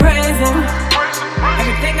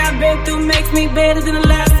makes me better than the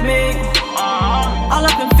last me. All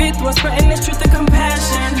up in fifth was spreading this truth and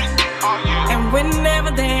compassion. And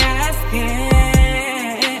whenever they asking,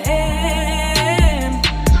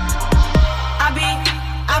 I be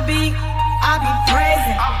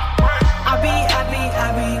praising. I be praising.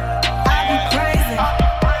 I be praising. I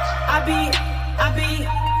be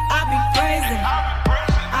praising.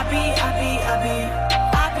 I be praising. I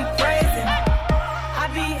be praising.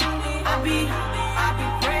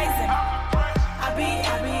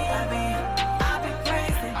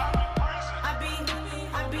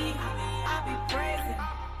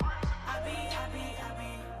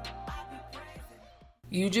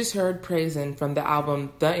 You just heard Praisin' from the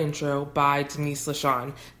album The Intro by Denise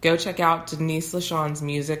LaShawn. Go check out Denise LaShawn's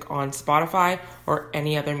music on Spotify or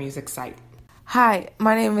any other music site. Hi,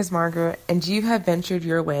 my name is Margaret, and you have ventured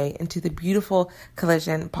your way into the Beautiful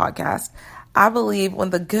Collision podcast. I believe when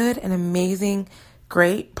the good and amazing,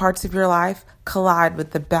 great parts of your life collide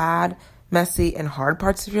with the bad, messy, and hard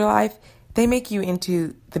parts of your life, they make you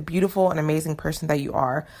into the beautiful and amazing person that you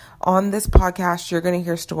are. On this podcast, you're going to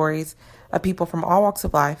hear stories of people from all walks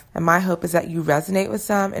of life, and my hope is that you resonate with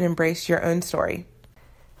some and embrace your own story.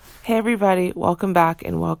 Hey everybody, welcome back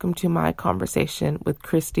and welcome to my conversation with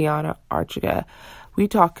Christiana Archiga. We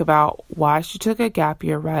talk about why she took a gap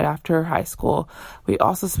year right after high school. We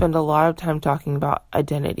also spend a lot of time talking about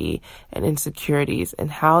identity and insecurities and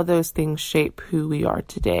how those things shape who we are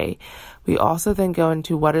today. We also then go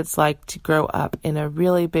into what it's like to grow up in a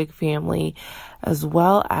really big family, as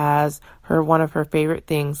well as one of her favorite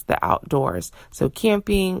things, the outdoors. So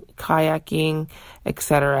camping, kayaking,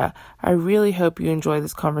 etc. I really hope you enjoy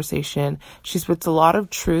this conversation. She spits a lot of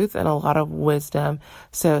truth and a lot of wisdom.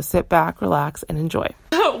 So sit back, relax, and enjoy.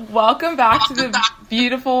 Welcome back to the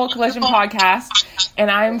Beautiful Collision podcast. And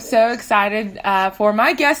I'm so excited for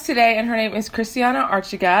my guest today, and her name is Christiana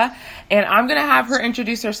Archiga. And I'm going to have her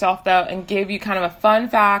introduce herself, though, and give you kind of a fun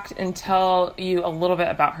fact and tell you a little bit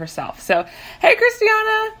about herself. So, hey,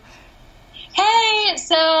 Christiana. Hey,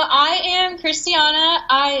 so I am Christiana.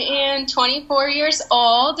 I am 24 years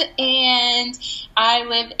old, and I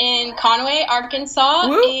live in Conway, Arkansas,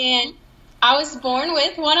 Woo. And I was born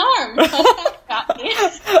with one arm.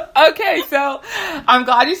 Okay, so I'm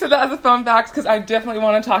glad you said that as a fun fact because I definitely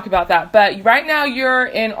want to talk about that. But right now you're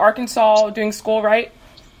in Arkansas doing school, right?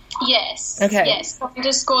 Yes. Okay. Yes, going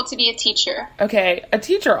to school to be a teacher. Okay, a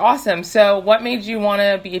teacher, awesome. So what made you want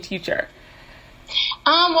to be a teacher?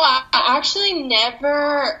 Well, I actually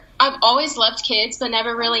I've always loved kids, but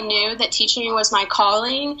never really knew that teaching was my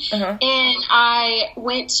calling. Uh-huh. And I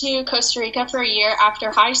went to Costa Rica for a year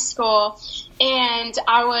after high school, and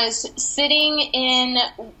I was sitting in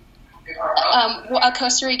a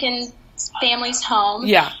Costa Rican family's home.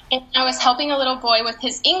 Yeah. And I was helping a little boy with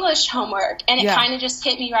his English homework, and it kind of just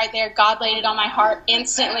hit me right there. God laid it on my heart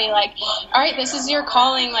instantly, like, all right, this is your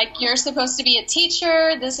calling. Like, you're supposed to be a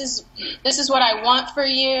teacher. This is what I want for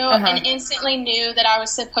you. Uh-huh. And instantly knew that I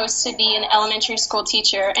was supposed to be an elementary school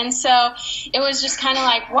teacher. And so it was just kind of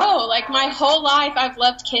like, whoa, like my whole life I've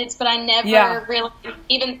loved kids, but I never really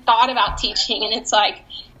even thought about teaching. And it's like,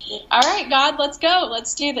 all right, God, let's go.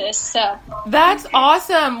 Let's do this. So that's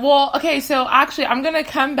awesome. Well, okay, so actually I'm going to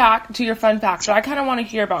come back to your fun fact. So I kind of want to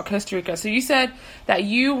hear about Costa Rica. So you said that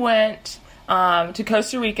you went to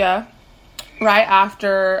Costa Rica right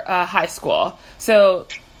after high school. So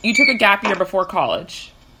you took a gap year before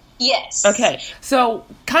college. Yes. Okay, so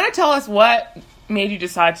kind of tell us what made you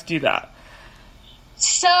decide to do that.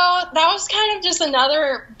 So that was kind of just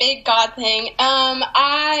another big God thing.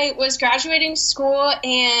 I was graduating school,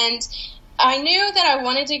 and I knew that I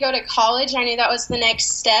wanted to go to college. I knew that was the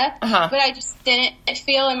next step, but I just didn't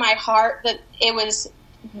feel in my heart that it was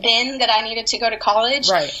then that I needed to go to college.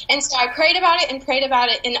 Right. And so I prayed about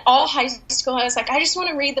it. In all high school, I was like, I just want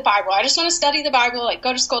to read the Bible. I just want to study the Bible, like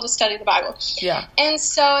go to school to study the Bible. Yeah. And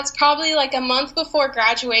so it's probably like a month before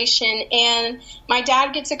graduation, and my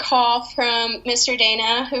dad gets a call from Mr.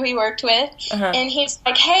 Dana, who he worked with, and he's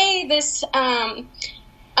like, hey, this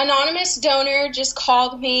anonymous donor just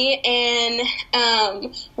called me and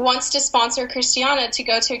wants to sponsor Christiana to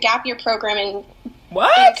go to a gap year program in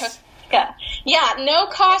What? Yeah, no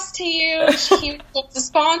cost to you. He wants to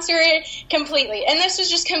sponsor it completely. And this was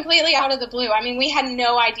just completely out of the blue. I mean, we had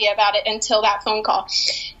no idea about it until that phone call.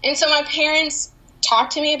 And so my parents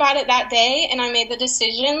talked to me about it that day, and I made the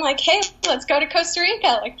decision, like, hey, let's go to Costa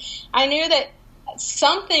Rica. Like, I knew that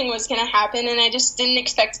something was going to happen, and I just didn't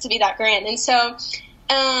expect it to be that grand. And so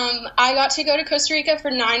I got to go to Costa Rica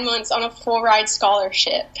for 9 months on a full ride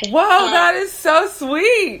scholarship. Wow, that is so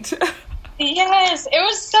sweet. Yes, it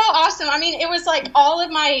was so awesome. I mean, it was like all of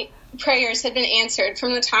my prayers had been answered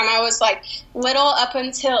from the time I was like little up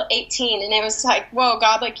until 18. And it was like, whoa,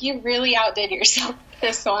 God, like you really outdid yourself with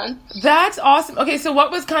this one. That's awesome. Okay, so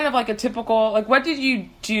what was kind of like a typical, like what did you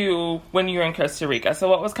do when you were in Costa Rica? So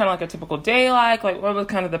what was kind of like a typical day like? Like what was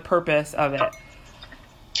kind of the purpose of it?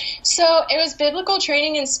 So it was biblical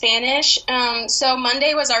training in Spanish. So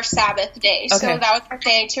Monday was our Sabbath day. So that was our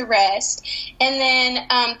day to rest. And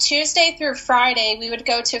then Tuesday through Friday, we would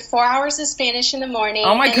go to 4 hours of Spanish in the morning.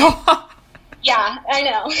 Oh, my God. Yeah, I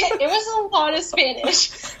know. It was a lot of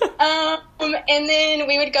Spanish. And then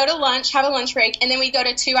we would go to lunch, have a lunch break, and then we'd go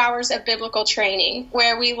to 2 hours of biblical training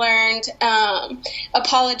where we learned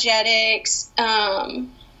apologetics,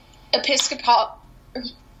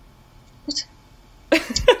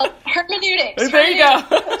 hermeneutics. There you go.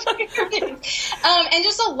 And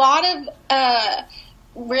just a lot of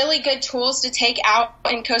really good tools to take out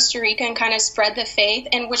in Costa Rica and kind of spread the faith,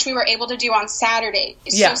 and which we were able to do on Saturdays.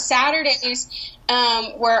 Yeah. So Saturdays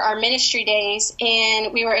were our ministry days,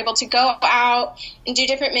 and we were able to go out and do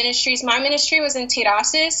different ministries. My ministry was in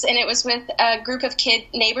Tirasis, and it was with a group of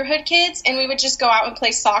neighborhood kids, and we would just go out and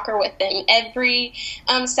play soccer with them every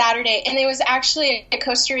Saturday. And it was actually a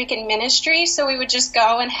Costa Rican ministry, so we would just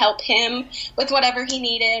go and help him with whatever he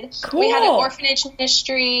needed. Cool. We had an orphanage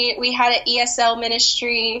ministry. We had an ESL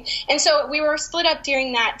ministry. And so we were split up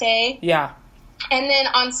during that day. Yeah. And then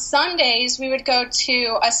on Sundays, we would go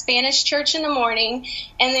to a Spanish church in the morning,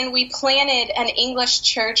 and then we planted an English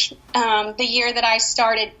church the year that I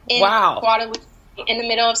started in Guadalupe, in the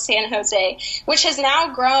middle of San Jose, which has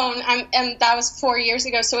now grown, and that was 4 years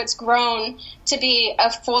ago, so it's grown to be a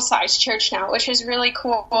full-size church now, which is really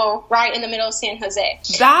cool, right in the middle of San Jose.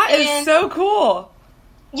 That is so cool.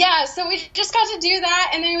 Yeah, so we just got to do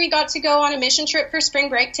that, and then we got to go on a mission trip for spring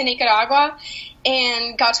break to Nicaragua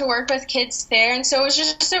and got to work with kids there. And so it was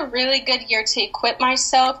just a really good year to equip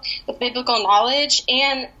myself with biblical knowledge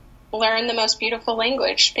and learn the most beautiful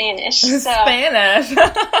language, Spanish. Spanish.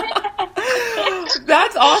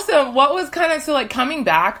 That's awesome. What was kind of, so like coming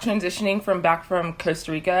back, transitioning back from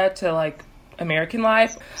Costa Rica to like American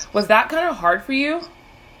life, was that kind of hard for you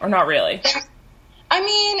or not really? I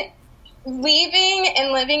mean, leaving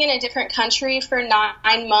and living in a different country for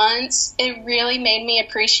 9 months, it really made me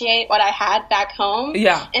appreciate what I had back home.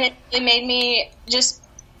 Yeah. And it really made me just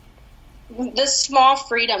the small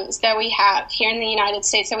freedoms that we have here in the United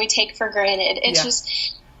States that we take for granted.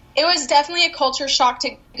 It's it was definitely a culture shock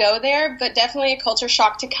to go there, but definitely a culture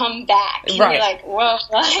shock to come back. And right. You're like, whoa.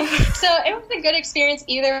 So it was a good experience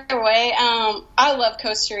either way. I love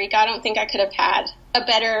Costa Rica. I don't think I could have had a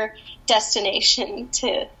better destination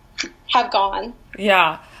to have gone.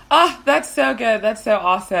 Yeah. Oh, that's so good. That's so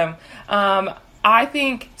awesome. I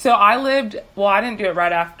think, so I lived, well, I didn't do it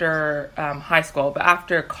right after high school, but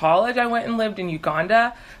after college, I went and lived in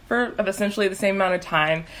Uganda for essentially the same amount of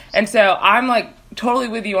time. And so I'm like totally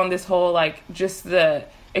with you on this whole, like just the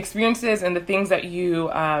experiences and the things that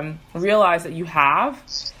you realize that you have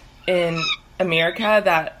in America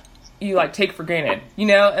that you like take for granted, you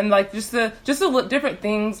know, and like just the different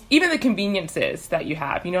things, even the conveniences that you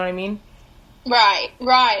have, you know what I mean?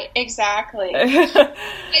 Right, exactly.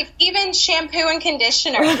 Like even shampoo and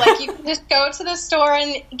conditioner. Like you can just go to the store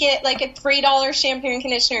and get like a $3 shampoo and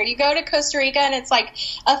conditioner. You go to Costa Rica and it's like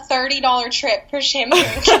a $30 trip for shampoo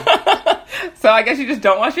and conditioner. So I guess you just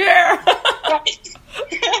don't wash your hair.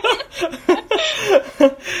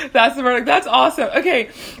 That's the verdict. That's awesome. Okay,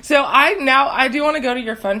 so I do want to go to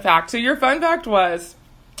your fun fact. So your fun fact was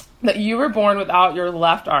that you were born without your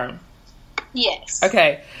left arm. Yes.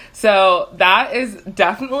 Okay, so that is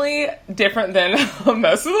definitely different than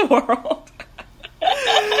most of the world.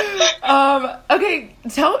 Okay,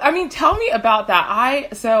 tell me about that.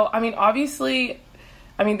 Obviously,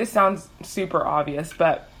 this sounds super obvious,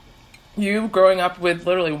 but you growing up with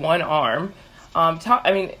literally one arm, and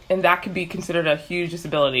that could be considered a huge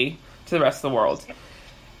disability to the rest of the world.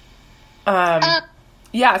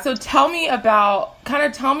 Yeah, so tell me about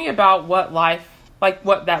what life, like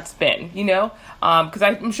what that's been, you know? Because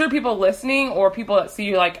I'm sure people listening or people that see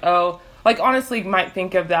you honestly might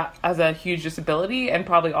think of that as a huge disability and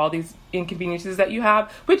probably all these inconveniences that you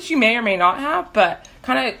have, which you may or may not have, but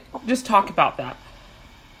kind of just talk about that.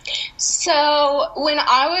 So when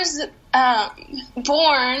I was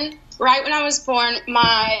born, right when I was born,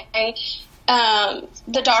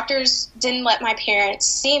 the doctors didn't let my parents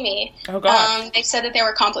see me. Oh, gosh. They said that there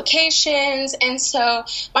were complications, and so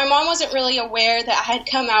my mom wasn't really aware that I had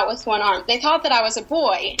come out with one arm. They thought that I was a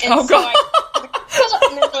boy, and oh, so God. I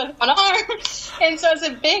with one arm, and so it's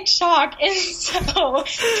a big shock. And so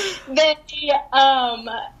they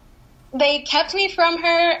they kept me from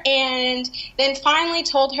her, and then finally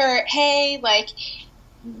told her, hey, like,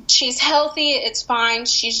 she's healthy, it's fine,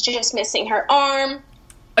 she's just missing her arm.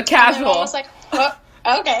 A casual. And I was like, oh,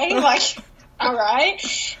 okay, like, all right.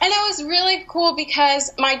 And it was really cool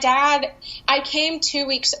because my dad, I came 2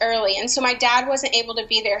 weeks early, and so my dad wasn't able to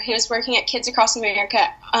be there. He was working at Kids Across America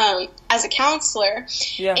as a counselor.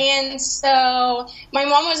 Yeah. And so my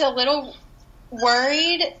mom was a little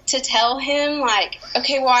worried to tell him, like,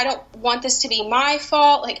 okay, well, I don't want this to be my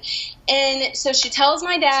fault, like, and so she tells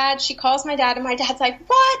my dad, she calls my dad, and my dad's like,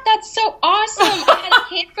 what? That's so awesome. I had a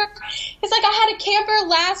camper. He's like, I had a camper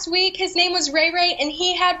last week. His name was Ray Ray, and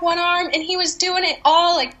he had one arm, and he was doing it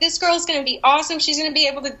all. Like, this girl's going to be awesome. She's going to be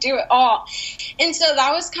able to do it all. And so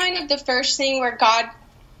that was kind of the first thing where God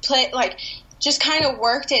just kind of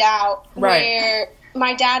worked it out, right, where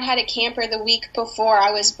my dad had a camper the week before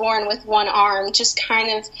I was born with one arm, just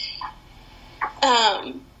kind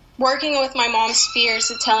of working with my mom's fears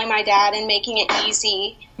of telling my dad and making it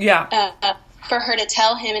easy for her to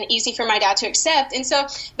tell him and easy for my dad to accept. And so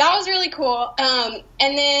that was really cool. And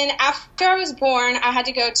then after I was born, I had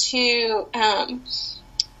to go to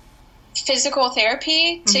physical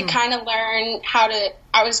therapy to kind of learn how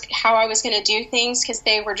I was going to do things, because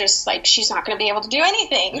they were just like, she's not going to be able to do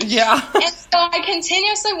anything. Yeah. And so I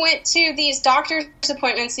continuously went to these doctor's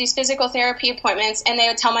appointments, these physical therapy appointments, and they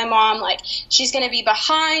would tell my mom, like, she's going to be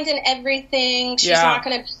behind in everything. She's not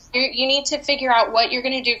going to, you need to figure out what you're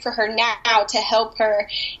going to do for her now to help her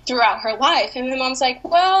throughout her life. And my mom's like,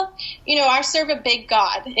 well, you know, I serve a big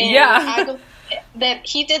God, and I believe that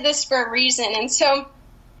he did this for a reason. And so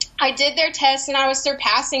I did their tests, and I was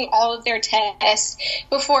surpassing all of their tests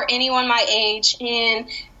before anyone my age, and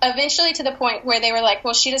eventually to the point where they were like,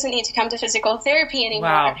 well, she doesn't need to come to physical therapy anymore.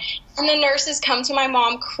 Wow. And the nurses come to my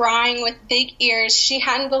mom crying with big ears. She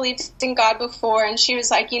hadn't believed in God before, and she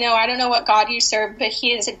was like, you know, I don't know what God you serve, but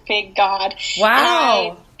he is a big God.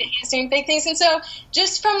 Wow. He's doing big things. And so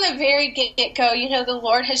just from the very get-go, you know, the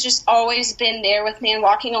Lord has just always been there with me and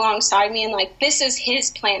walking alongside me, and like, this is his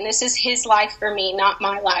plan. This is his life for me, not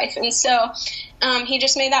my life. And so he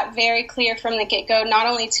just made that very clear from the get-go, not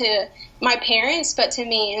only to my parents, but to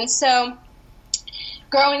me. And so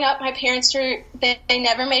growing up, my parents they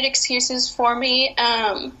never made excuses for me.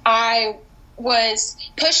 I was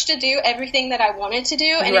pushed to do everything that I wanted to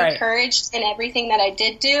do and encouraged in everything that I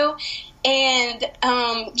did do. And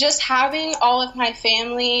just having all of my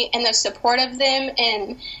family and the support of them,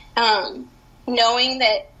 and knowing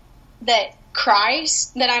that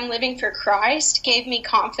Christ, that I'm living for Christ, gave me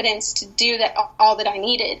confidence to do that all that I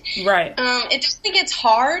needed. Right. It definitely gets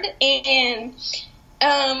hard, and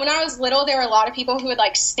when I was little, there were a lot of people who would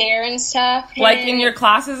like stare and stuff. Like in your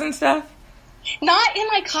classes and stuff? Not in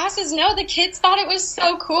my classes, no. The kids thought it was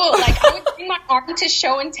so cool. Like, I would bring my arm to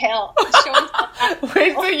show and tell.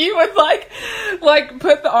 Wait, so you would like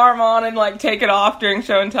put the arm on and like take it off during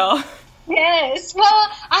show and tell? Yes.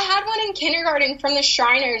 Well, I had one in kindergarten from the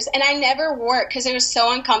Shriners, and I never wore it because it was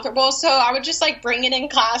so uncomfortable. So I would just like bring it in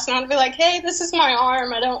class, and I'd be like, hey, this is my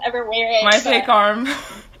arm. I don't ever wear it. My fake arm. And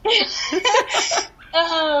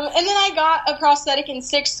then I got a prosthetic in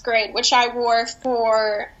 6th grade, which I wore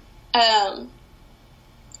for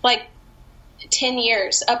like 10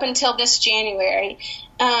 years, up until this January.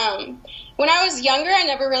 When I was younger, I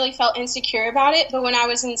never really felt insecure about it, but when I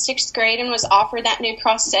was in 6th grade and was offered that new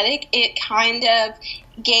prosthetic, it kind of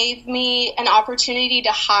gave me an opportunity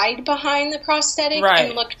to hide behind the prosthetic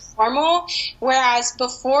and look normal, whereas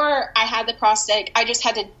before I had the prosthetic, I just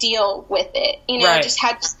had to deal with it. You know, I just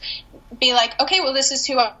had to be like, okay, well, this is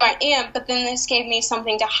who I am, but then this gave me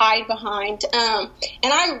something to hide behind, and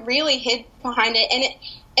I really hid behind it,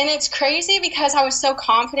 and it's crazy because I was so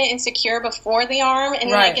confident and secure before the arm, and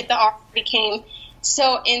then I get the arm, became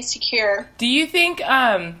so insecure. Do you think,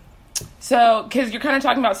 so, because you're kind of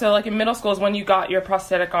talking about, so like in middle school is when you got your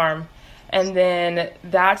prosthetic arm, and then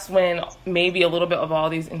that's when maybe a little bit of all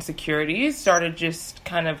these insecurities started just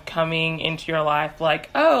kind of coming into your life, like,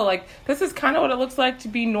 oh, like, this is kind of what it looks like to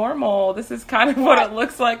be normal. This is kind of what it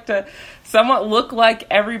looks like to somewhat look like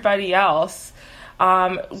everybody else.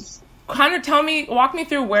 Kind of walk me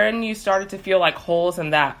through when you started to feel like holes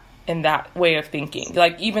in that way of thinking.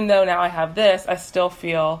 Like, even though now I have this, I still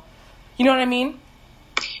feel, you know what I mean?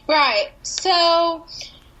 Right. So,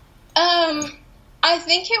 I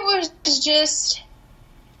think it was just,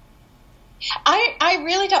 I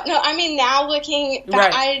really don't know. I mean, now looking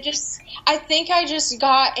back, I think I just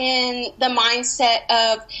got in the mindset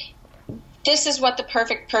of, this is what the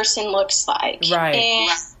perfect person looks like. Right.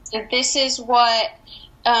 And this is what,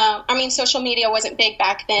 I mean, social media wasn't big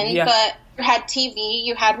back then, but you had TV,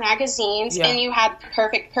 you had magazines, and you had the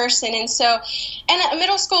perfect person. And so, and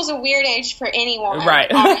middle school is a weird age for anyone.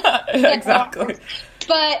 Right. Exactly.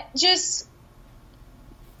 But just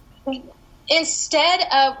instead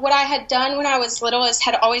of what I had done when I was little is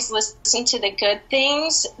had always listened to the good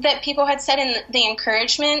things that people had said and the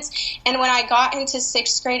encouragements. And when I got into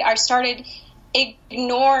 6th grade, I started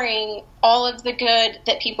ignoring all of the good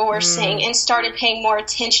that people were saying and started paying more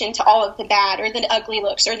attention to all of the bad or the ugly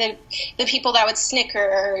looks or the people that would snicker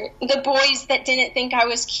or the boys that didn't think I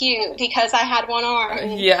was cute because I had one arm.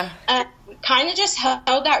 Kind of just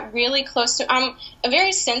held that really close to. I'm a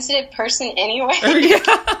very sensitive person anyway,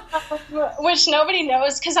 which nobody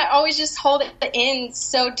knows because I always just hold it in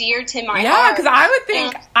so dear to my heart. Yeah, because I would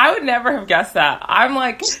think I would never have guessed that. I'm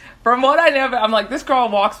like, from what I know, I'm like, this girl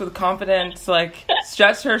walks with confidence, like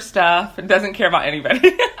shuts her stuff, and doesn't care about anybody.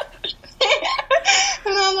 And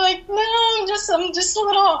I'm like, no, I'm just a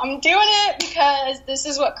little. I'm doing it because this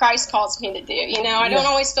is what Christ calls me to do. You know, I don't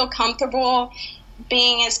always feel comfortable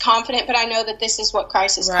being as confident, but I know that this is what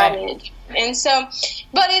Christ has called me to do. And so,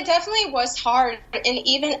 but it definitely was hard. And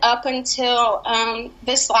even up until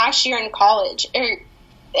this last year in college,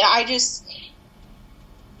 I just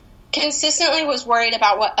consistently was worried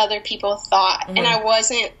about what other people thought. And I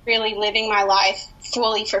wasn't really living my life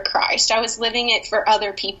fully for Christ. I was living it for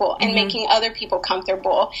other people and making other people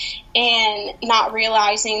comfortable and not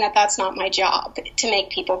realizing that that's not my job to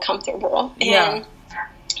make people comfortable. And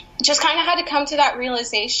just kind of had to come to that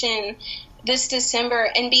realization this December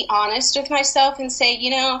and be honest with myself and say,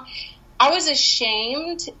 you know, I was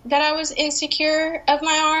ashamed that I was insecure of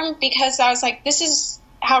my arm because I was like, this is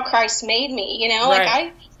how Christ made me, you know,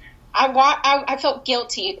 like I felt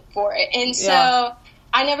guilty for it. And so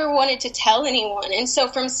I never wanted to tell anyone. And so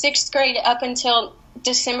from 6th grade up until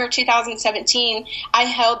December 2017, I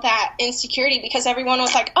held that insecurity because everyone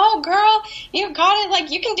was like, oh, girl, you got it. Like,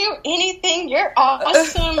 you can do anything. You're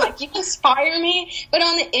awesome. Like, you inspire me. But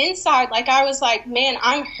on the inside, like, I was like, man,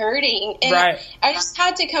 I'm hurting. And I just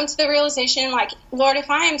had to come to the realization, like, Lord, if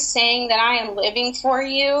I am saying that I am living for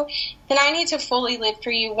you, then I need to fully live for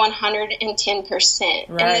you 110%.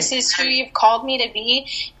 And this is who you've called me to be.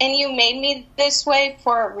 And you made me this way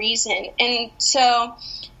for a reason. And so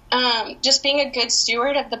just being a good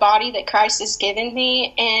steward of the body that Christ has given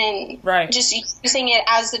me and just using it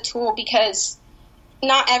as a tool because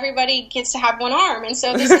not everybody gets to have one arm. And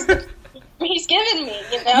so this is the he's given me,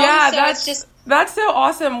 you know? Yeah, so that's so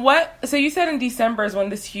awesome. So you said in December is when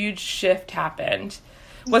this huge shift happened.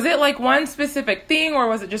 Was it like one specific thing or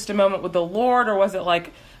was it just a moment with the Lord or was it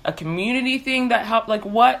like a community thing that helped? Like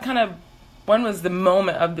when was the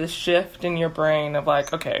moment of this shift in your brain of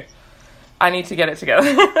like, okay, I need to get it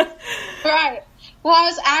together? Right. Well, I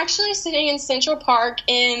was actually sitting in Central Park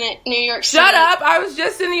in New York City. Shut up! I was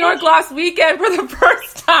just in New York last weekend for the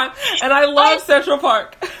first time, and I love Central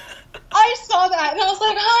Park. I saw that, and I was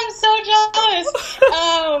like, oh, I'm so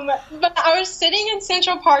jealous. But I was sitting in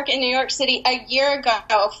Central Park in New York City a year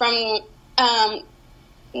ago from,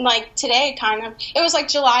 like, today, kind of. It was, like,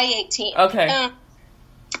 July 18th. Okay.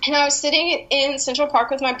 And I was sitting in Central Park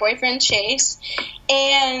with my boyfriend, Chase,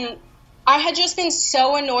 and I had just been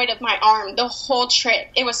so annoyed of my arm the whole trip.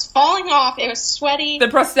 It was falling off. It was sweaty. The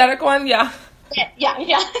prosthetic one? Yeah. Yeah.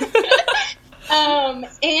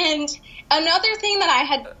 And another thing that I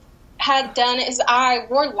had done is I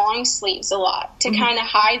wore long sleeves a lot to kind of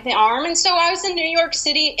hide the arm. And so I was in New York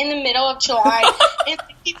City in the middle of July in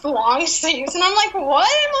these long sleeves. And I'm like, what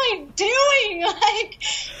am I doing? Like,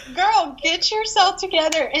 girl, get yourself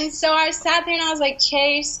together. And so I sat there and I was like,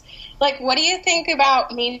 Chase, like, what do you think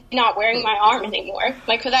about me not wearing my arm anymore?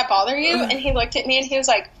 Like, would that bother you? And he looked at me and he was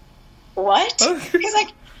like, what? He's like,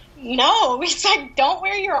 no. He's like, don't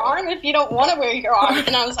wear your arm if you don't want to wear your arm.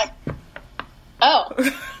 And I was like, oh,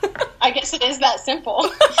 I guess it is that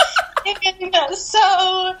simple. And so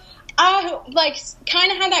I, like,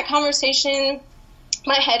 kind of had that conversation.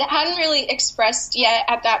 My head hadn't really expressed yet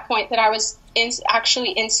at that point that I was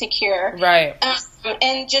actually insecure. Right.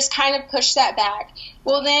 And just kind of pushed that back.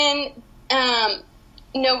 Well, then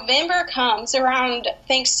November comes around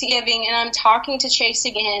Thanksgiving, and I'm talking to Chase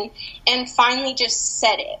again, and finally just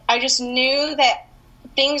said it. I just knew that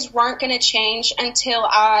things weren't going to change until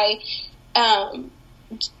I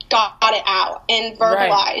got it out and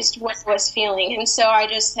verbalized what I was feeling. And so I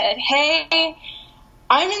just said, hey,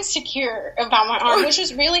 I'm insecure about my arm, which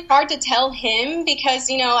was really hard to tell him because,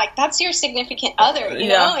 you know, like, that's your significant other, you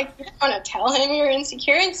know? Like, you don't want to tell him you're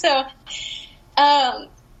insecure. And so, and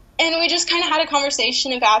we just kind of had a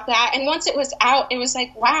conversation about that. And once it was out, it was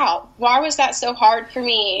like, wow, why was that so hard for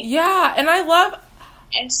me? Yeah, and I love...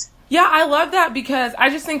 Yeah, I love that because I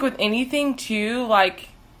just think with anything too, like,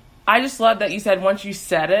 I just love that you said once you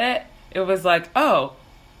said it, it was like, oh,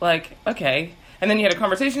 like, okay. And then you had a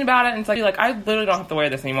conversation about it, and it's like, I literally don't have to wear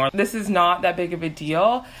this anymore. This is not that big of a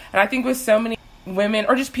deal. And I think with so many women,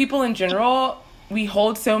 or just people in general, we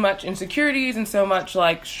hold so much insecurities and so much,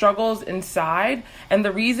 like, struggles inside. And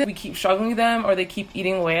the reason we keep struggling with them or they keep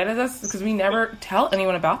eating away at us is because we never tell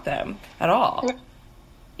anyone about them at all.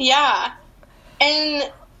 Yeah.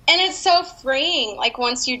 And it's so freeing, like,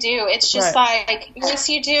 once you do. It's just like, once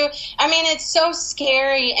you do, I mean, it's so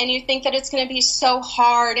scary, and you think that it's going to be so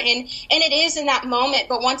hard, and it is in that moment,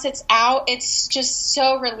 but once it's out, it's just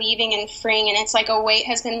so relieving and freeing, and it's like a weight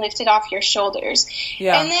has been lifted off your shoulders.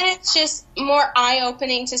 Yeah. And then it's just more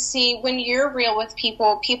eye-opening to see when you're real with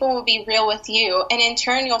people, people will be real with you, and in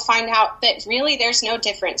turn, you'll find out that really there's no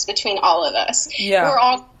difference between all of us. Yeah. We're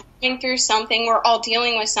all through something, we're all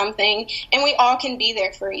dealing with something, and we all can be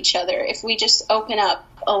there for each other if we just open up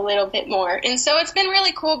a little bit more. And so it's been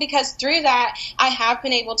really cool because through that I have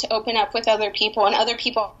been able to open up with other people, and other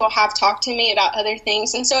people have talked to me about other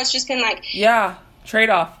things, and so it's just been like,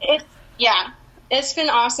 trade-off. It's been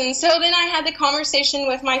awesome. So then I had the conversation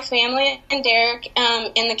with my family and Derek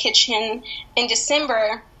in the kitchen in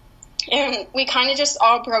December. And we kind of just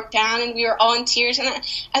all broke down, and we were all in tears. And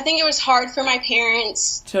I think it was hard for my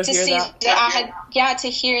parents to see that I had, to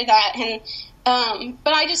hear that. And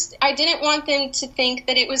but I didn't want them to think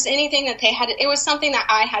that it was anything that they had. It was something that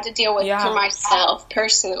I had to deal with for myself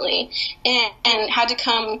personally, and had to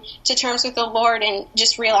come to terms with the Lord and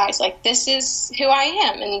just realize, like, this is who I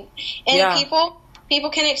am, and people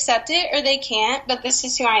can accept it or they can't, but this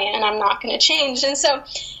is who I am, and I'm not going to change. And so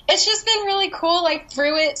it's just been really cool. Like,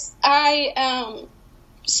 through it, I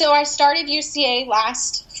started UCA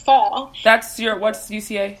last fall. What's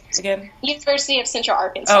UCA again? University of Central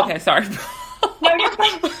Arkansas. Okay, sorry. No, you're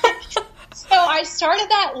fine. So I started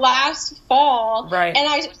that last fall, right? And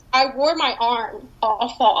I wore my arm all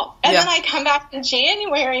fall, and then I come back in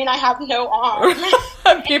January and I have no arm.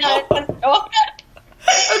 People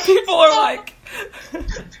are like,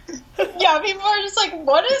 people are just like,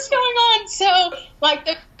 what is going on? So, like,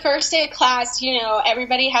 the first day of class,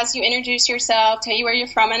 everybody has you introduce yourself, tell you where you're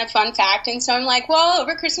from, and a fun fact. And so I'm like, well,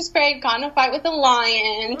 over Christmas break, got in a fight with a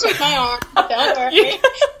lion, took my arm, don't worry.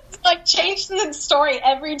 Like, change the story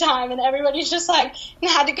every time, and everybody's just like, and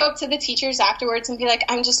I had to go up to the teachers afterwards and be like,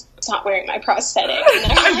 I'm just not wearing my prosthetic.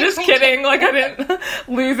 I'm just kidding. Like, I didn't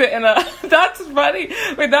lose it in that's funny.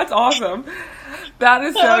 Wait, that's awesome. That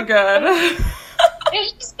is so good.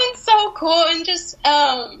 It's just been so cool, and just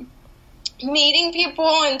meeting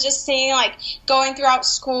people and just seeing, like, going throughout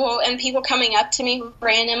school and people coming up to me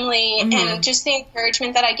randomly, and just the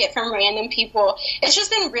encouragement that I get from random people. It's just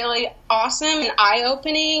been really awesome and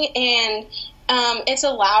eye-opening, and it's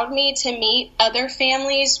allowed me to meet other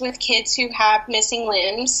families with kids who have missing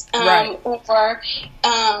limbs or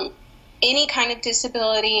any kind of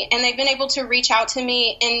disability, and they've been able to reach out to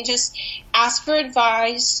me and just ask for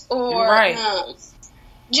advice or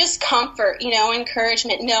just comfort,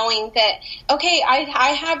 encouragement, knowing that, okay, I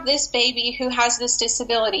have this baby who has this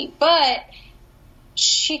disability, but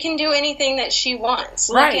she can do anything that she wants.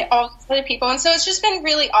 Look at all the other people. And so it's just been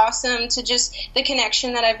really awesome to just the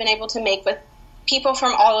connection that I've been able to make with people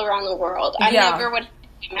from all around the world. I never would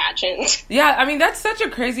have imagined. Yeah, I mean, that's such a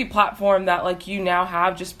crazy platform that, like, you now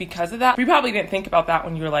have just because of that. We probably didn't think about that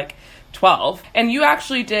when you were, like, 12. And you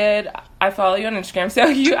actually did, I follow you on Instagram, so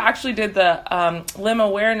you actually did the Limb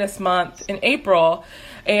Awareness Month in April,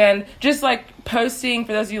 and just, like, posting,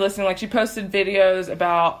 for those of you listening, like, she posted videos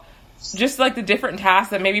about just, like, the different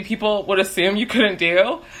tasks that maybe people would assume you couldn't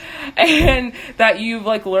do, and that you've,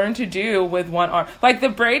 like, learned to do with one arm. Like, the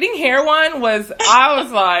braiding hair one I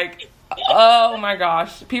was like, oh my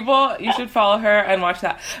gosh, people, you should follow her and watch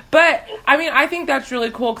that. But I mean, I think that's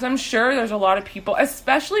really cool, because I'm sure there's a lot of people,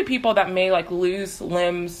 especially people that may, like, lose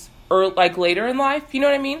limbs or, like, later in life, you know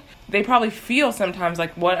what I mean? They probably feel sometimes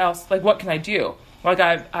like, what else, like, what can I do? Like,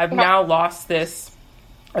 I've now lost this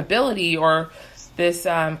ability or this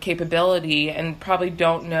capability, and probably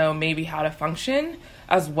don't know maybe how to function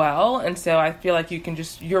as well. And so I feel like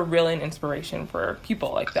you're really an inspiration for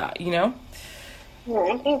people like that, Yeah,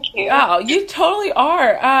 thank you. Oh, you totally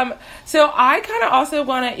are. So I kind of also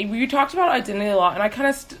want to, you talked about identity a lot, and I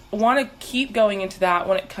kind of want to keep going into that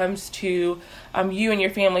when it comes to you and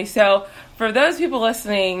your family. So for those people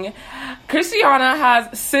listening, Christiana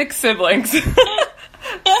has 6 siblings.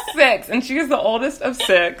 6, and she is the oldest of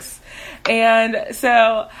 6. And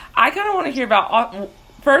so I kind of want to hear about,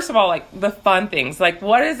 first of all, like, the fun things. Like,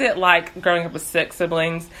 what is it like growing up with 6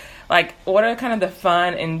 siblings? Like, what are kind of the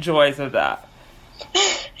fun and joys of that?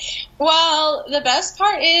 Well, the best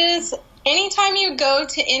part is anytime you go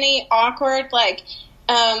to any awkward, like,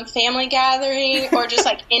 family gathering or just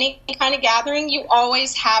like any kind of gathering, you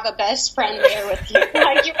always have a best friend there with you.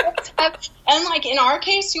 Like, you always have, and like in our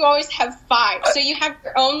case, you always have 5. So you have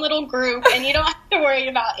your own little group, and you don't have to worry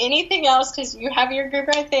about anything else because you have your group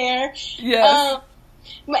right there. Yes.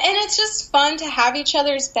 And it's just fun to have each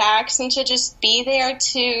other's backs and to just be there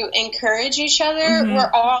to encourage each other. Mm-hmm.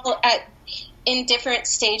 We're all in different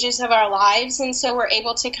stages of our lives, and so we're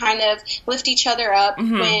able to kind of lift each other up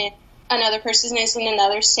mm-hmm. when another person is in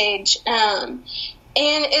another stage. And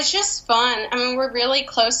it's just fun. I mean, we're really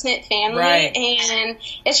close-knit family, right. and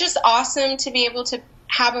it's just awesome to be able to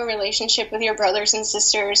have a relationship with your brothers and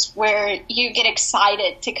sisters where you get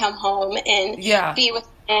excited to come home and be with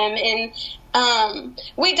them. And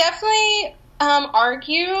we definitely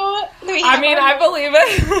argue. I believe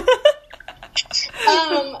it.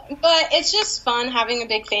 But it's just fun having a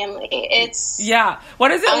big family.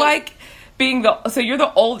 What is it like being so you're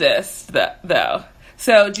the oldest though?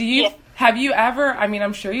 So have you ever, I mean,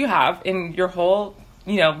 I'm sure you have in your whole,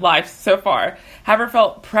 life so far, have ever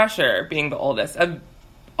felt pressure being the oldest of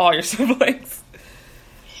all your siblings?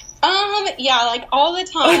 Yeah, like all the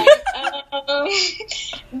time.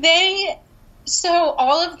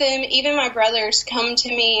 All of them, even my brothers, come to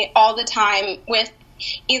me all the time with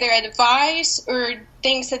either advice or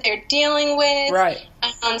things that they're dealing with, right.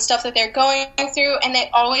 Stuff that they're going through, and they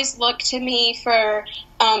always look to me for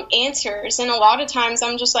answers. And a lot of times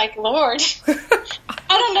I'm just like, Lord, I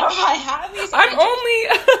don't know if I have these. I'm only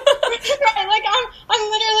right, like I'm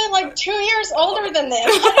literally like 2 years older than them.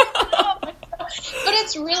 But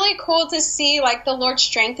it's really cool to see like the Lord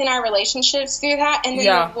strengthen our relationships through that, and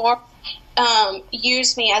then the Lord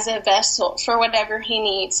use me as a vessel for whatever He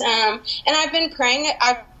needs. And I've been praying.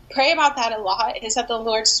 I pray about that a lot. Is that the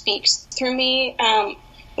Lord speaks through me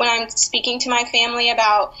when I'm speaking to my family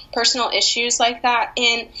about personal issues like that.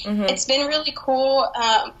 And mm-hmm. it's been really cool.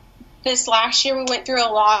 This last year we went through a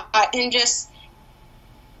lot, and just,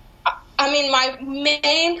 I mean, my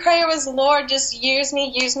main prayer was, Lord, just use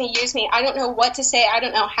me, use me, use me. I don't know what to say. I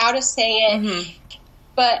don't know how to say it. Mm-hmm.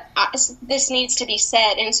 But this needs to be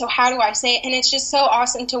said, and so how do I say it? And it's just so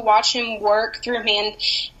awesome to watch Him work through me.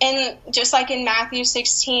 And just like in Matthew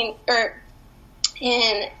 16, or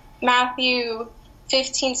in Matthew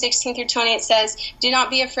 15, 16 through 20, it says, "Do not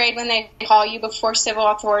be afraid when they call you before civil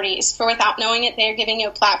authorities, for without knowing it, they are giving you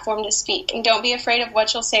a platform to speak. And don't be afraid of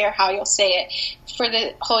what you'll say or how you'll say it, for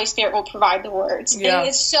the Holy Spirit will provide the words." Yeah. And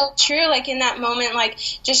it's so true, like in that moment, like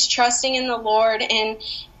just trusting in the Lord and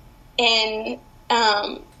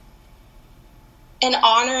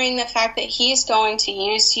honoring the fact that He's going to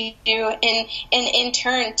use you and in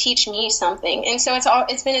turn teach me something. And so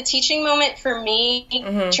it's been a teaching moment for me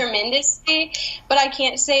mm-hmm. tremendously, but I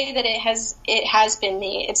can't say that it has been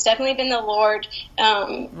me. It's definitely been the Lord.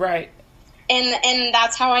 Right. And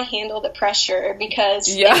that's how I handle the pressure, because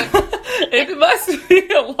it must be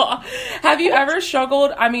a lot. Have you ever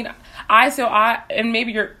struggled? I mean, and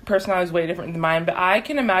maybe your personality is way different than mine, but I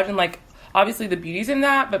can imagine, like, obviously the beauty's in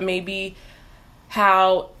that, but maybe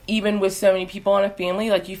how even with so many people in a family,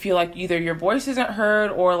 like you feel like either your voice isn't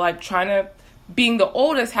heard, or like being the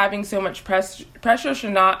oldest, having so much pressure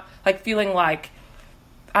should not, like, feeling like,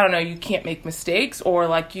 I don't know, you can't make mistakes, or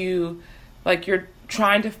like you're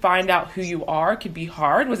trying to find out who you are could be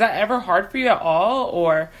hard. Was that ever hard for you at all,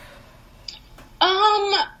 or?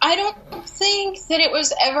 I don't think that it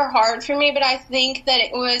was ever hard for me, but I think that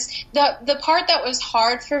it was the part that was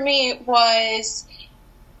hard for me was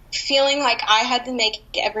feeling like I had to make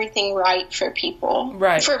everything right for people,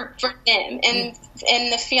 right? For them, and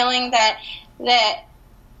the feeling that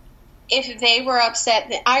if they were upset,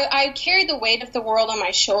 that I carried the weight of the world on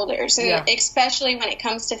my shoulders, and especially when it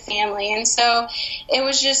comes to family, and so it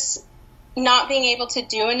was just not being able to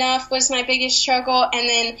do enough was my biggest struggle, and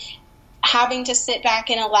then having to sit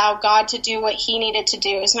back and allow God to do what He needed to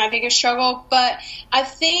do is my biggest struggle. But I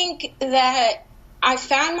think that I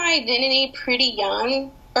found my identity pretty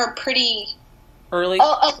young, or pretty early,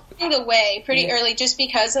 along the way, early, just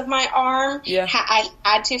because of my arm. I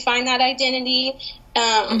had to find that identity,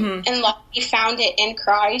 and luckily found it in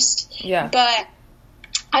Christ. But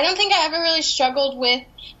I don't think I ever really struggled with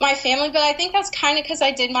my family, but I think that's kind of because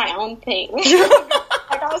I did my own thing. Like,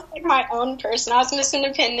 I was like my own person. I was Miss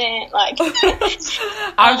Independent. Like,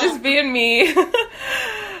 I'm just being me.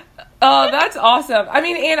 Oh, that's awesome. I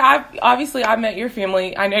mean, and I met your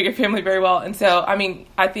family. I know your family very well. And so, I mean,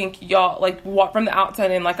 I think y'all, like, from the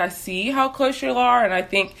outside in, like, I see how close y'all are. And I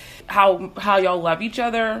think how y'all love each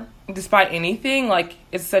other despite anything. Like,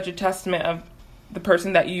 it's such a testament of the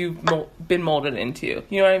person that you've been molded into.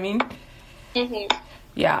 You know what I mean? Mm-hmm.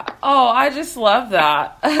 Yeah. Oh, I just love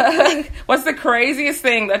that. What's the craziest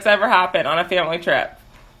thing that's ever happened on a family trip?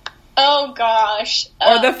 Oh, gosh.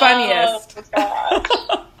 Or the funniest?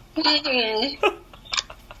 Oh, gosh.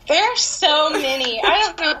 There's so many. I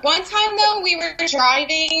don't know. One time, though, we were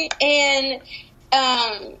driving, and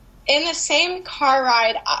in the same car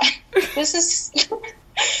ride,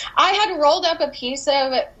 I had rolled up a piece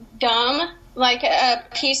of gum, like a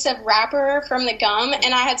piece of wrapper from the gum,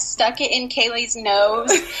 and I had stuck it in Kaylee's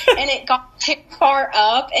nose, and it got too far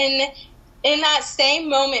up, and in that same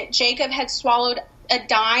moment, Jacob had swallowed a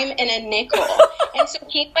dime and a nickel, and so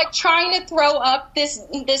he's like trying to throw up this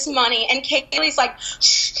money, and Kaylee's like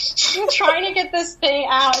trying to get this thing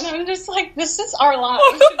out, and I'm just like, this is our life.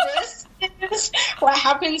 This is what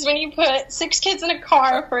happens when you put 6 kids in a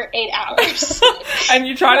car for 8 hours. And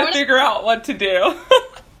you try to figure out what to do.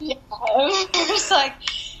 Yeah, it's like,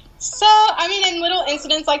 so, I mean, in little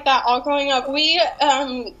incidents like that, all growing up, we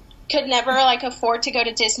could never, like, afford to go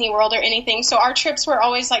to Disney World or anything, so our trips were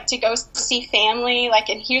always, like, to go see family, like,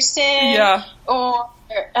 in Houston, yeah, or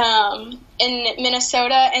in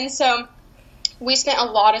Minnesota, and so we spent a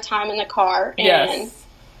lot of time in the car, and yes,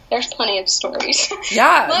 there's plenty of stories.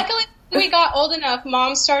 Yeah. Luckily, when we got old enough,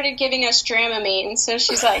 Mom started giving us Dramamine, so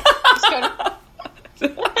she's like, let's go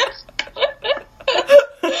to...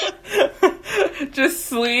 Just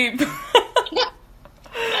sleep.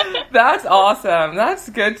 That's awesome. That's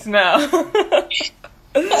good to know.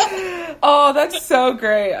 Oh, that's so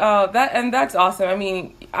great. Oh, that's awesome. I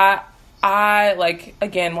mean, I like,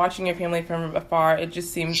 again, watching your family from afar, it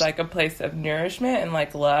just seems like a place of nourishment and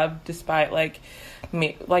like love, despite like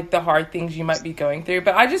the hard things you might be going through.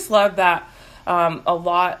 But I just love that a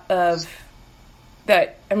lot of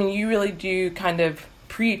that. I mean, you really do kind of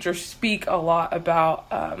preach or speak a lot about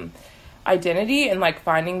identity and like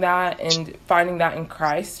finding that in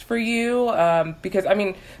Christ for you, because I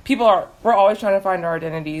mean, we're always trying to find our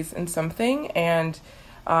identities in something, and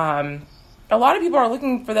a lot of people are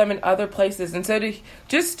looking for them in other places, and so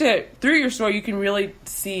through your story you can really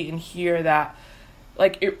see and hear that,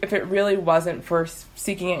 like, if it really wasn't for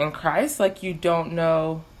seeking it in Christ, like, you don't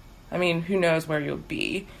know, I mean, who knows where you'll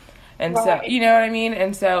be. And right. So, you know what I mean?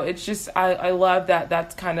 And so it's just, I love that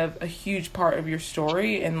that's kind of a huge part of your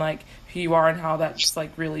story and, like, who you are and how that just,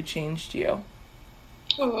 like, really changed you.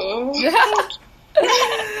 Oh.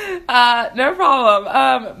 No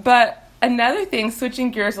problem. But another thing, switching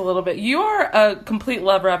gears a little bit, you are a complete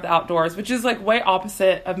lover of the outdoors, which is, like, way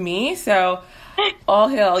opposite of me, so all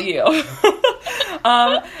hail you.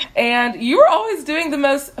 And you were always doing the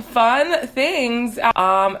most fun things.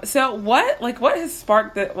 So what has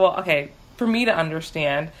sparked that? Well, okay, for me to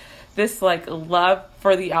understand this, like, love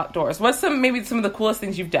for the outdoors. What's maybe some of the coolest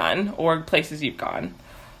things you've done or places you've gone?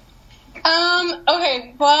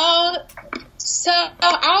 Okay, well, so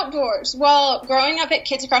outdoors. Well, growing up at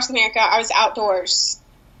Kids Across America, I was outdoors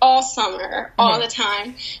all summer, all the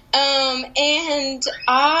time. And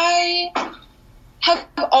I have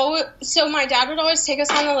always, so my dad would always take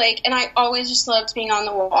us on the lake, and I always just loved being on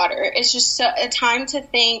the water. It's just a time to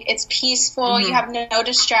think. It's peaceful. You have no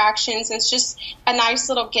distractions. It's just a nice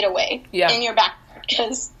little getaway in your backyard,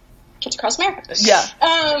 because Kids Across America.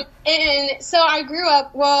 Yeah. And so I grew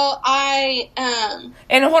up,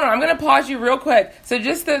 and hold on, I'm going to pause you real quick. So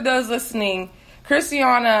just those listening,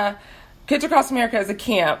 Christiana, Kids Across America is a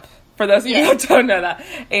camp, for those of you who don't know that.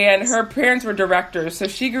 And her parents were directors, so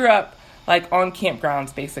she grew up, like, on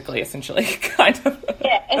campgrounds, basically, essentially, kind of.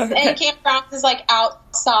 Yeah, and campgrounds is, like,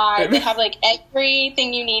 outside. They have, like,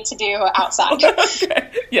 everything you need to do outside.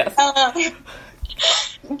 Okay. Yes. But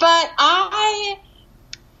I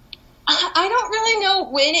don't really know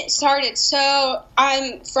when it started. So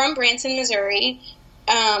I'm from Branson, Missouri.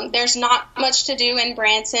 There's not much to do in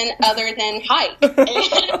Branson other than hike.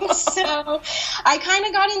 And so I kind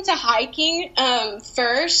of got into hiking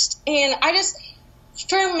first, and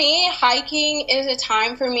for me, hiking is a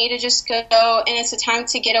time for me to just go, and it's a time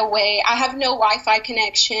to get away. I have no Wi-Fi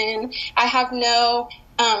connection. I have no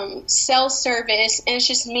cell service, and it's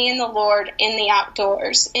just me and the Lord in the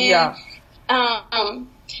outdoors. And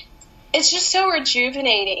it's just so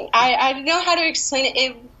rejuvenating. I don't know how to explain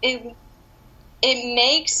it. It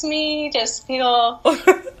makes me just feel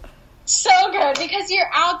so good, because you're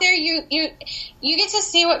out there, you get to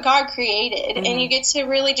see what God created, and you get to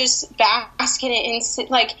really just bask in it and,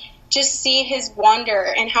 like, just see His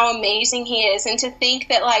wonder and how amazing He is, and to think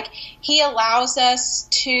that, like, He allows us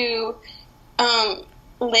to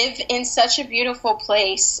live in such a beautiful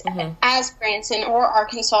place as Branson or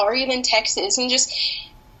Arkansas or even Texas, and just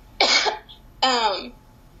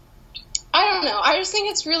I don't don't know. I just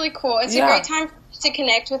think it's really cool. It's Yeah. a great time to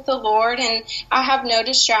connect with the Lord, and I have no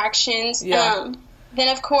distractions. Yeah. Then,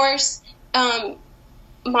 of course,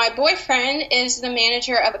 my boyfriend is the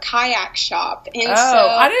manager of a kayak shop. And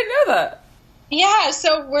I didn't know that. Yeah,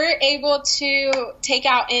 so we're able to take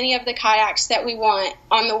out any of the kayaks that we want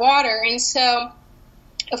on the water. And so,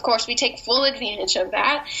 of course, we take full advantage of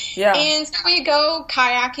that. Yeah. And so we go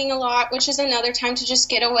kayaking a lot, which is another time to just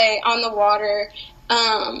get away on the water.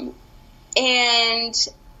 And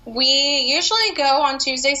we usually go on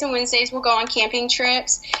Tuesdays and Wednesdays. We'll go on camping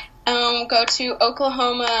trips. Go to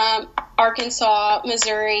Oklahoma, Arkansas,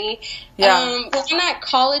 Missouri. Yeah. We're on that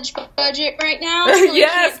college budget right now. It's really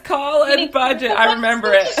Yes, cute. college budget. I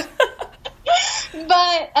remember it.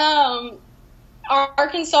 But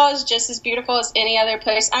Arkansas is just as beautiful as any other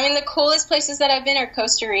place. I mean, the coolest places that I've been are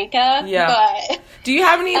Costa Rica. Yeah. But Do you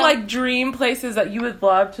have any, like, dream places that you would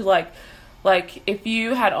love to, like, if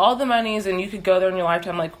you had all the monies and you could go there in your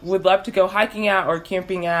lifetime, like, would love to go hiking at or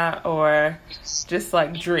camping at, or just,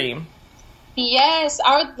 like, dream? yes,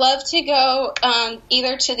 I would love to go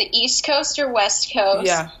either to the East Coast or West Coast.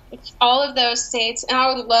 Yeah. All of those states. And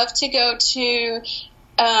I would love to go to,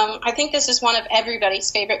 I think this is one of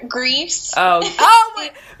everybody's favorite, Greece. Me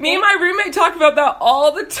and my roommate talk about that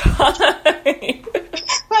all the time.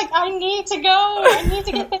 Like, I need to go. I need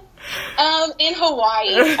to get there. In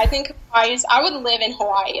Hawaii. I think I would live in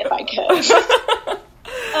Hawaii if I could.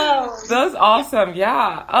 That's awesome.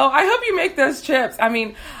 Yeah. Oh, I hope you make those trips. I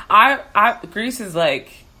mean, Greece is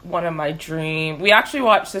like one of my dream. We actually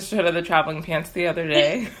watched Sisterhood of the Traveling Pants the other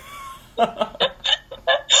day.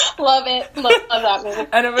 Love it. Love that movie.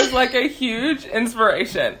 And it was like a huge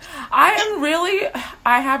inspiration. I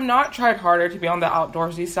have not tried harder to be on the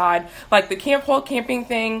outdoorsy side. Like, the camp hole camping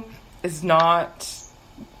thing is not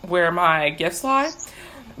where my gifts lie.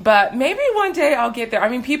 But maybe one day I'll get there. I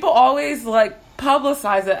mean, people always, like,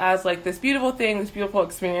 publicize it as, like, this beautiful thing, this beautiful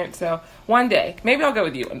experience. So one day, maybe I'll go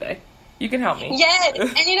with you one day. You can help me. Yes,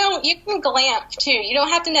 and you can glamp too. You don't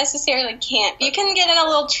have to necessarily camp. You can get in a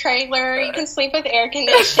little trailer. You can sleep with air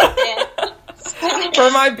conditioning.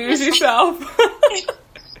 For my bougie self.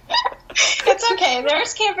 It's okay.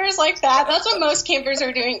 There's campers like that. That's what most campers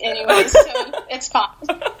are doing anyway, so it's fine.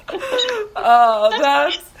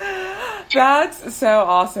 Oh, that's so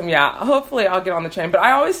awesome. Yeah, hopefully I'll get on the train. But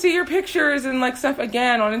I always see your pictures and, like, stuff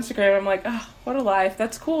again on Instagram. I'm like, oh, what a life.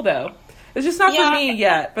 That's cool, though. It's just not for me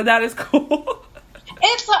yet, but that is cool.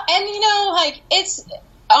 It's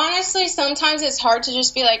honestly, sometimes it's hard to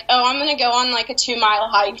just be like, oh, I'm going to go on, like, a 2-mile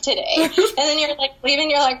hike today. And then you're, like, leaving,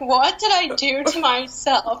 you're like, what did I do to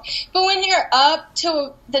myself? But when you're up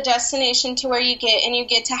to the destination to where you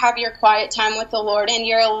get to have your quiet time with the Lord, and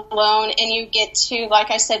you're alone, and you get to, like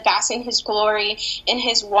I said, bask in His glory and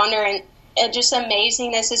His wonder and just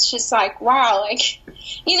amazingness, it's just like, wow, like,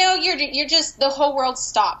 you're just, the whole world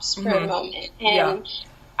stops for a moment. And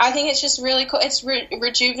I think it's just really cool. It's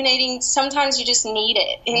rejuvenating. Sometimes you just need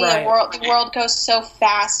it. And the world goes so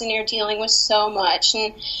fast, and you're dealing with so much.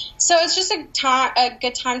 And so it's just a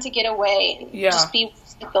good time to get away and just be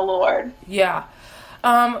with the Lord. Yeah.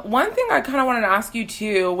 One thing I kind of wanted to ask you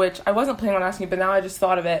too, which I wasn't planning on asking you, but now I just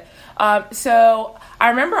thought of it. So I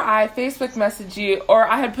remember I Facebook messaged you, or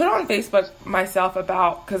I had put on Facebook myself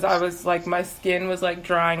about, because I was like, my skin was like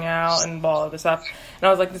drying out and all of this stuff. And I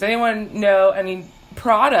was like, does anyone know any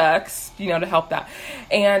products, to help that?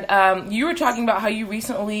 And you were talking about how you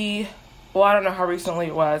recently, well, I don't know how recently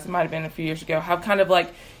it was, it might have been a few years ago, have kind of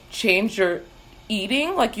like changed your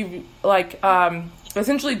eating, like you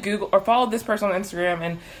essentially Google or followed this person on Instagram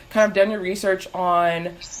and kind of done your research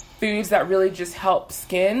on foods that really just help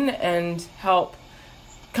skin and help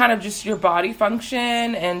kind of just your body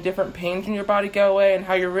function and different pains in your body go away, and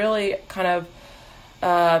how you're really kind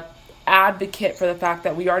of advocate for the fact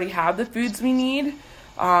that we already have the foods we need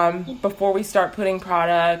before we start putting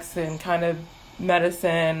products and kind of medicine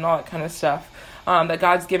and all that kind of stuff that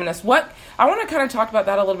God's given us. I want to kind of talk about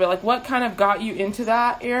that a little bit, like what kind of got you into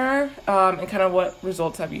that era and kind of what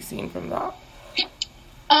results have you seen from that?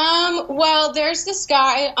 Well, there's this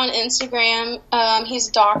guy on Instagram, he's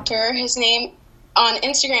a doctor, his name on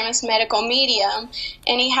Instagram is Medical Medium,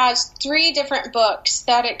 and he has 3 different books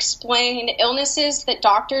that explain illnesses that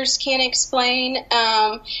doctors can't explain,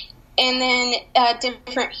 and then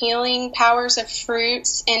different healing powers of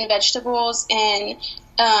fruits and vegetables and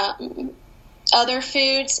other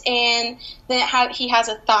foods. And then he has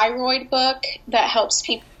a thyroid book that helps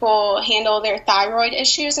people handle their thyroid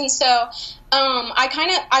issues. And so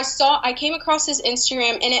I came across his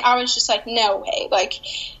Instagram, and I was just like, no way, like,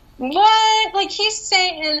 what? Like, he's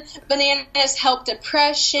saying bananas help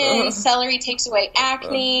depression, celery takes away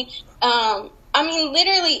acne, I mean,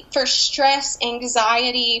 literally for stress,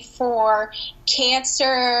 anxiety, for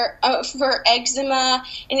cancer, for eczema,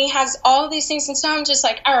 and he has all of these things. And so I'm just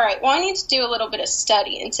like, all right, well, I need to do a little bit of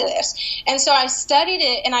study into this. And so I studied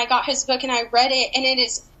it, and I got his book, and I read it, and it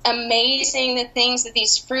is amazing the things that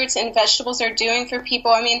these fruits and vegetables are doing for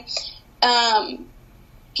people. I mean,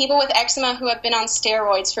 people with eczema who have been on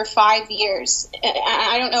steroids for 5 years.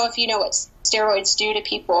 I don't know if you know what steroids do to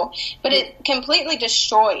people, but it completely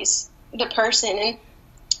destroys the person.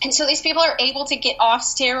 And so these people are able to get off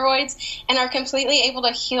steroids and are completely able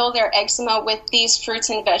to heal their eczema with these fruits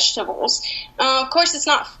and vegetables. Of course, it's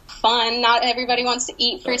not fun. Not everybody wants to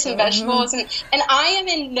eat fruits and vegetables. And I am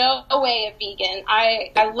in no way a vegan.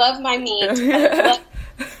 I love my meat.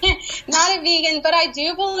 Not a vegan, but I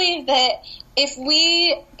do believe that if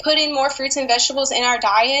we put in more fruits and vegetables in our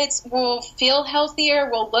diets, we'll feel healthier,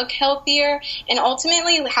 we'll look healthier, and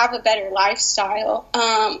ultimately have a better lifestyle.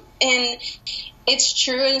 And it's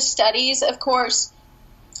true in studies, of course.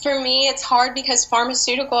 For me, it's hard because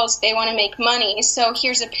pharmaceuticals, they want to make money. So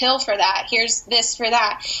here's a pill for that. Here's this for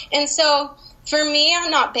that. And so for me,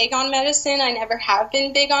 I'm not big on medicine. I never have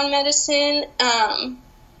been big on medicine.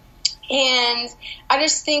 And I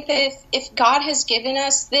just think that if God has given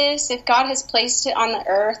us this, if God has placed it on the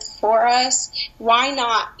earth for us, why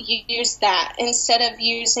not use that instead of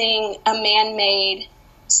using a man-made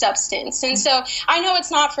substance? And so I know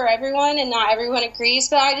it's not for everyone and not everyone agrees,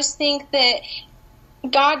 but I just think that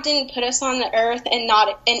God didn't put us on the earth and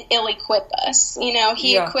ill-equip us. You know,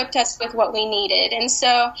 he equipped us with what we needed. And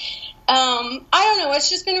so, I don't know, it's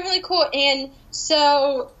just been really cool. And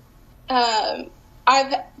so,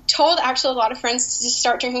 I've told actually a lot of friends to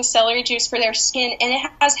start drinking celery juice for their skin, and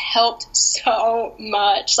it has helped so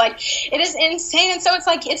much. Like, it is insane. And so it's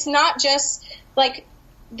like, it's not just like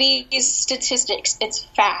these statistics, it's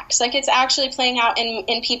facts. Like, it's actually playing out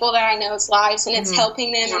in people that I know's lives, and it's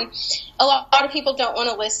helping them. And a lot of people don't want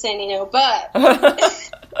to listen, you know, but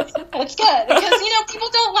it's good because, you know, people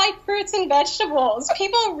don't like fruits and vegetables.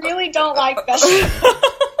 People really don't like vegetables.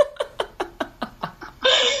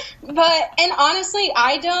 And honestly,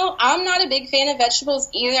 I'm not a big fan of vegetables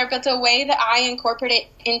either, but the way that I incorporate it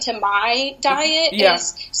into my diet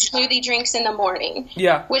is smoothie drinks in the morning,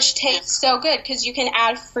 which tastes so good because you can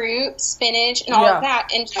add fruit, spinach, and all of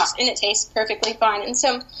that, and it tastes perfectly fine. And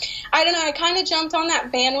so, I don't know, I kind of jumped on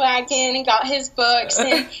that bandwagon and got his books,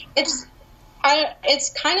 and it's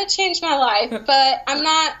kind of changed my life, but I'm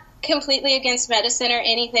not completely against medicine or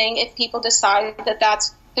anything. If people decide that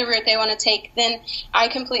that's the route they want to take, then I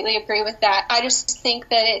completely agree with that. I just think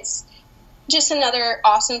that it's just another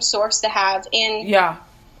awesome source to have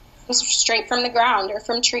straight from the ground or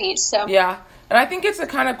from trees. So and I think it's a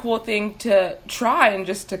kind of cool thing to try and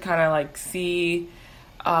just to kind of like see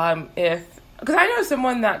if, because I know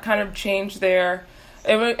someone that kind of changed and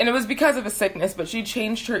it was because of a sickness, but she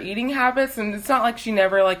changed her eating habits, and it's not like she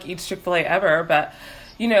never like eats Chick-fil-A ever, but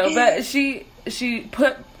you know, but she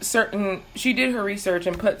did her research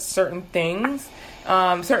and put certain things,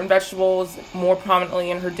 certain vegetables more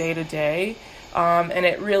prominently in her day-to-day, and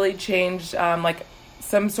it really changed, like,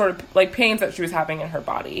 some sort of, like, pains that she was having in her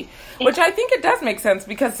body, which I think it does make sense,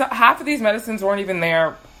 because half of these medicines weren't even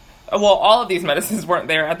there. Well, all of these medicines weren't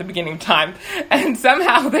there at the beginning of time, and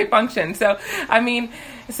somehow they functioned. So, I mean,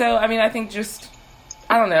 I think just,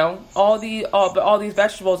 I don't know, all these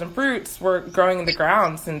vegetables and fruits were growing in the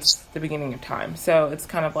ground since the beginning of time. So it's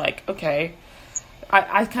kind of like, okay,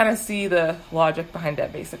 I kind of see the logic behind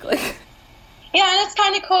it, basically. Yeah, and it's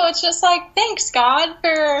kind of cool. It's just like, thanks, God,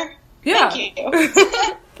 for thank you.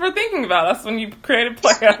 For thinking about us when you created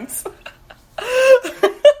plans.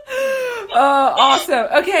 Awesome.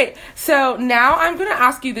 Okay, so now I'm going to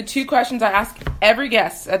ask you the 2 questions I ask every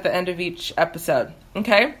guest at the end of each episode,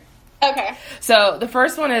 okay? Okay. So the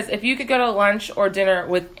first one is, if you could go to lunch or dinner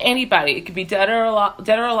with anybody, it could be dead or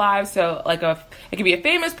alive. So like it could be a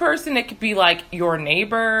famous person. It could be like your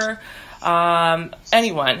neighbor,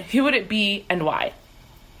 anyone. Who would it be and why?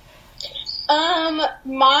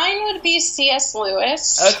 Mine would be C.S.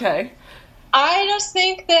 Lewis. Okay. I just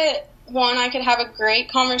think that, one, I could have a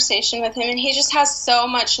great conversation with him, and he just has so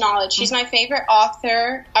much knowledge. He's my favorite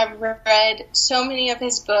author. I've read so many of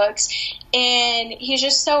his books, and he's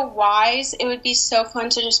just so wise. It would be so fun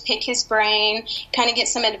to just pick his brain, kind of get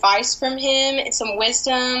some advice from him and some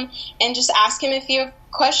wisdom, and just ask him a few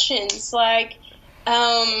questions. Like,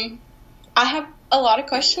 I have a lot of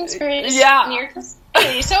questions for him. So it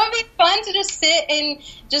would be fun to just sit and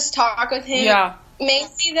just talk with him. Yeah.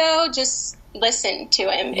 Maybe, though, just listen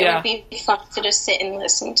to him. Yeah. It would be fun to just sit and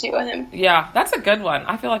listen to him. Yeah, that's a good one.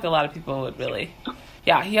 I feel like a lot of people would really.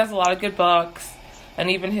 Yeah, he has a lot of good books, and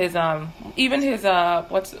even his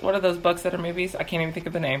what are those books that are movies? I can't even think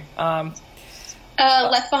of the name.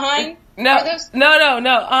 Left Behind. No.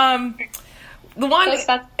 The one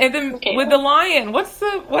and then okay. with the lion. What's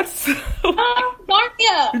Narnia.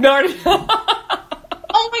 Narnia.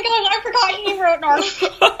 Oh my god, I forgot he wrote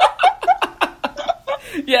Narnia.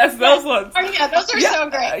 Yes, those ones. Yeah, those are so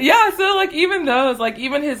great. Yeah, so like even those, like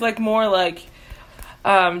even his like more like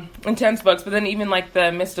intense books, but then even like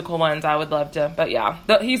the mystical ones, I would love to. But yeah,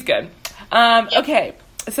 he's good. Okay,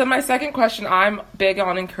 so my second question, I'm big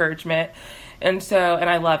on encouragement, and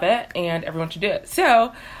I love it, and everyone should do it.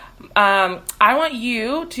 So I want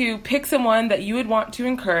you to pick someone that you would want to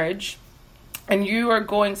encourage. And you are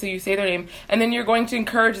going, so you say their name, and then you're going to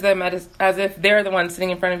encourage them as if they're the one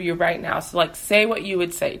sitting in front of you right now. So, like, say what you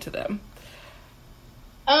would say to them.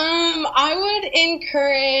 I would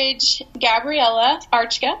encourage Gabriella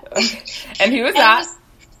Archka. Okay. And who is that?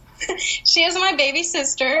 She is my baby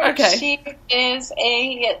sister. Okay. She is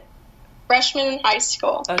a freshman in high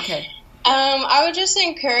school. Okay. I would just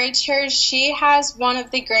encourage her. She has one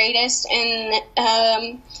of the greatest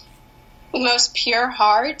and most pure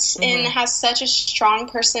hearts, and has such a strong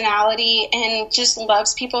personality and just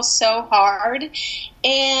loves people so hard.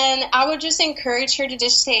 And I would just encourage her to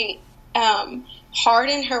just stay hard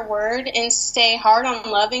in her word and stay hard on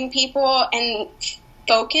loving people and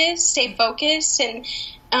stay focused, and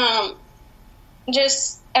and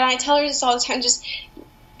I tell her this all the time, just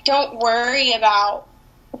don't worry about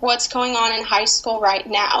what's going on in high school right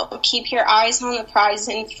now. Keep your eyes on the prize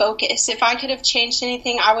and focus. If I could have changed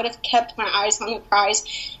anything, I would have kept my eyes on the prize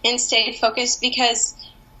and stayed focused, because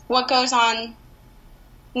what goes on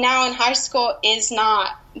now in high school is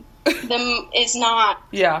not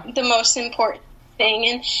the most important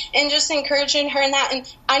thing. And just encouraging her in that.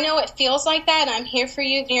 And I know it feels like that, and I'm here for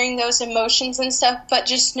you during those emotions and stuff, but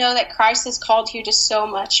just know that Christ has called you to so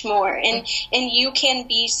much more, and you can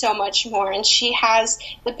be so much more, and she has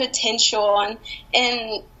the potential,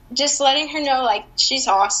 and just letting her know, like, she's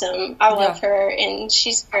awesome. I love her, and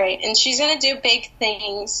she's great, and she's going to do big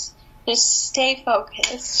things. Just stay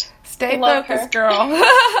focused. Stay focused, girl.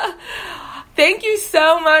 Thank you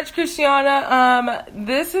so much, Christiana.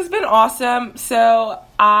 This has been awesome. So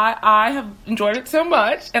I have enjoyed it so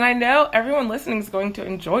much, and I know everyone listening is going to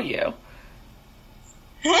enjoy you.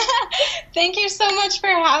 Thank you so much for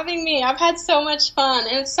having me. I've had so much fun,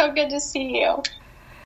 and it's so good to see you.